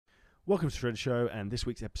Welcome to Shred Show, and this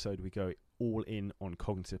week's episode we go all in on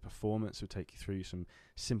cognitive performance. We'll take you through some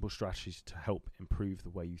simple strategies to help improve the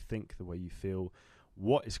way you think, the way you feel,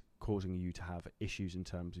 what is causing you to have issues in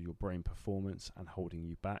terms of your brain performance and holding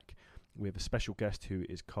you back. We have a special guest who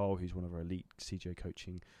is Carl, who's one of our elite CJ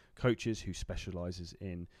coaching coaches who specialises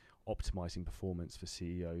in optimizing performance for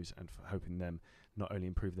CEOs and for helping them not only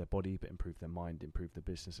improve their body but improve their mind, improve their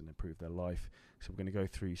business and improve their life. So we're going to go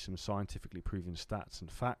through some scientifically proven stats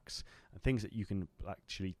and facts and things that you can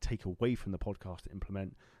actually take away from the podcast to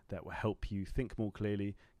implement that will help you think more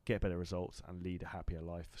clearly, get better results and lead a happier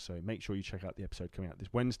life. So make sure you check out the episode coming out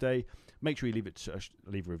this Wednesday. Make sure you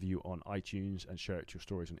leave a review on iTunes and share it to your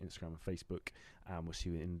stories on Instagram and Facebook, and we'll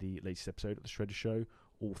see you in the latest episode of The Shredder Show,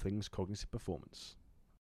 all things cognitive performance.